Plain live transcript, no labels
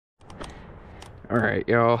All right,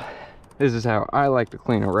 y'all, this is how I like to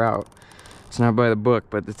clean a route. It's not by the book,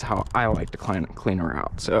 but it's how I like to clean a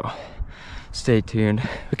route, so stay tuned.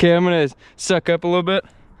 Okay, I'm gonna suck up a little bit.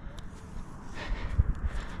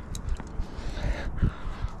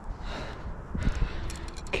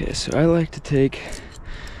 Okay, so I like to take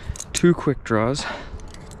 2 quick draws.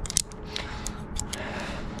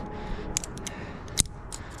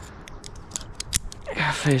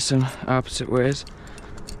 Face them opposite ways.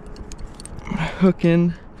 I'm gonna hook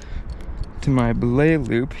in to my belay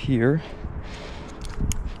loop here.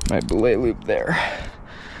 My belay loop there.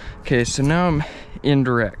 Okay, so now I'm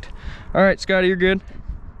indirect. All right, Scotty, you're good.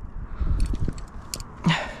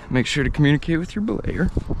 Make sure to communicate with your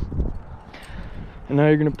belayer. And now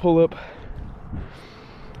you're gonna pull up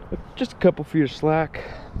just a couple feet of slack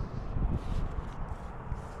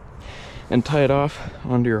and tie it off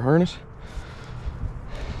onto your harness.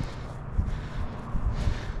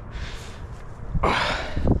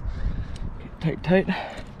 Okay, tight.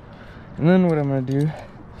 And then what I'm gonna do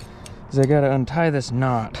is I gotta untie this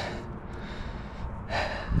knot.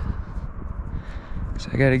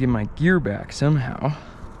 So I gotta get my gear back somehow.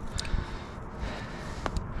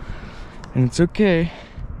 And it's okay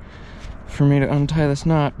for me to untie this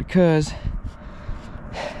knot because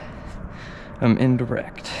I'm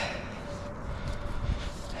indirect.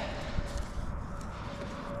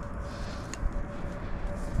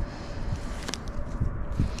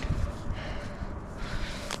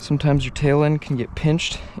 Sometimes your tail end can get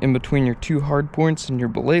pinched in between your 2 hard points and your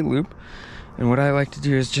belay loop. And what I like to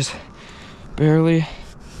do is just barely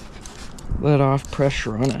let off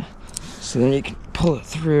pressure on it. So then you can pull it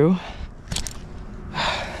through.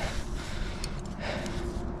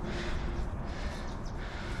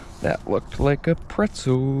 That looked like a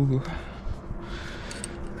pretzel.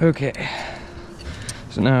 Okay.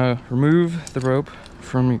 So now remove the rope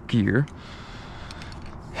from your gear.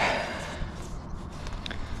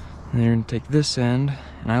 And you're gonna take this end,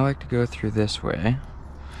 and I like to go through this way.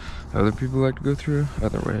 Other people like to go through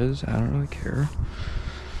other ways. I don't really care.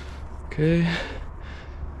 Okay.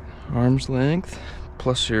 Arm's length,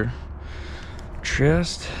 plus your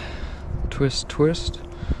chest. Twist, twist.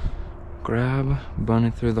 Grab, bunny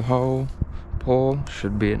through the hole. Pull,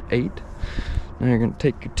 should be an 8. Now you're gonna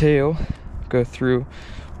take your tail, go through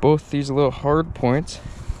both these little hard points.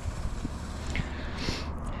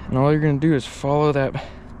 And all you're gonna do is follow that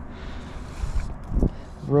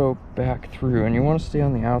rope back through, and you want to stay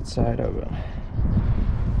on the outside of it.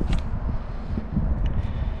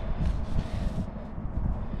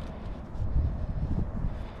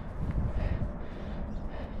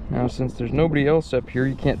 Now, since there's nobody else up here,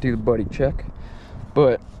 you can't do the buddy check,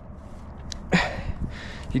 but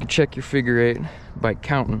you can check your figure 8 by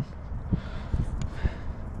counting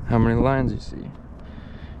how many lines you see,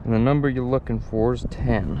 and the number you're looking for is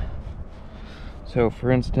 10. So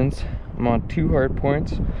for instance, I'm on 2 hard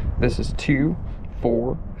points. This is 2,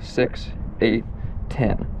 4, 6, 8,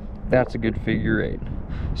 10. That's a good figure 8.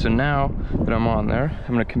 So now that I'm on there,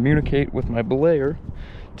 I'm gonna communicate with my belayer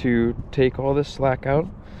to take all this slack out.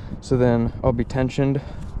 So then I'll be tensioned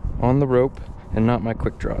on the rope and not my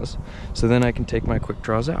quick draws. So then I can take my quick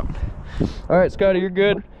draws out. All right, Scotty, you're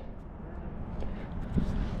good.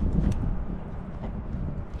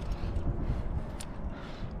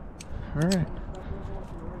 All right.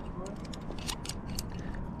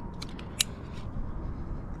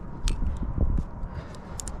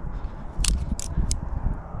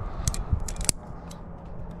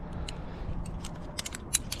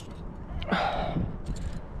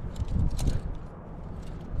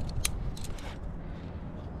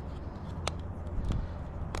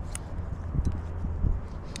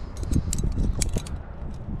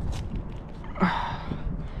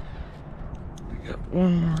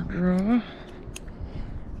 One more draw.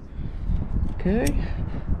 Okay,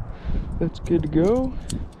 that's good to go.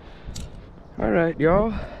 All right,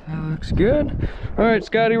 y'all, that looks good. All right,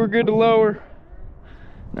 Scotty, we're good to lower.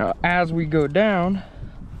 Now, as we go down,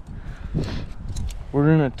 we're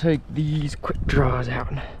gonna take these quick draws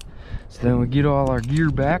out. So then we get all our gear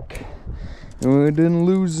back and we didn't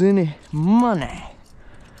lose any money.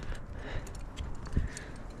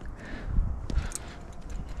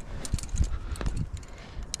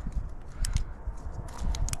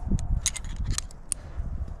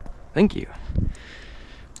 Thank you.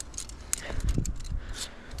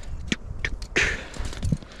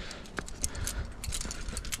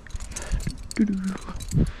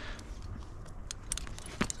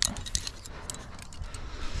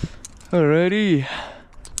 Alrighty.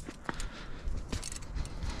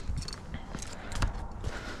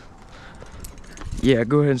 Yeah,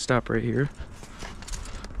 go ahead and stop right here.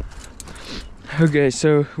 Okay,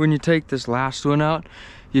 so when you take this last one out,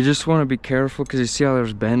 you just want to be careful because you see how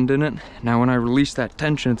there's bend in it. Now when I release that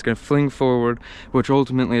tension, it's going to fling forward, which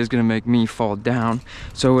ultimately is going to make me fall down.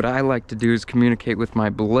 So what I like to do is communicate with my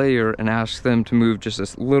belayer and ask them to move just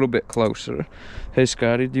a little bit closer. Hey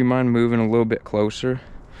Scotty, do you mind moving a little bit closer?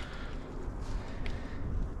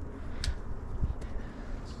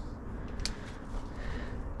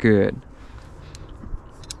 Good.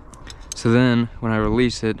 So then when I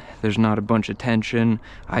release it, there's not a bunch of tension,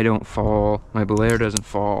 I don't fall, my belayer doesn't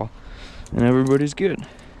fall, and everybody's good.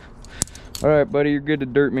 All right, buddy, you're good to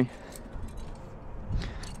dirt me.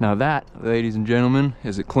 Now that, ladies and gentlemen,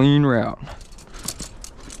 is a clean route.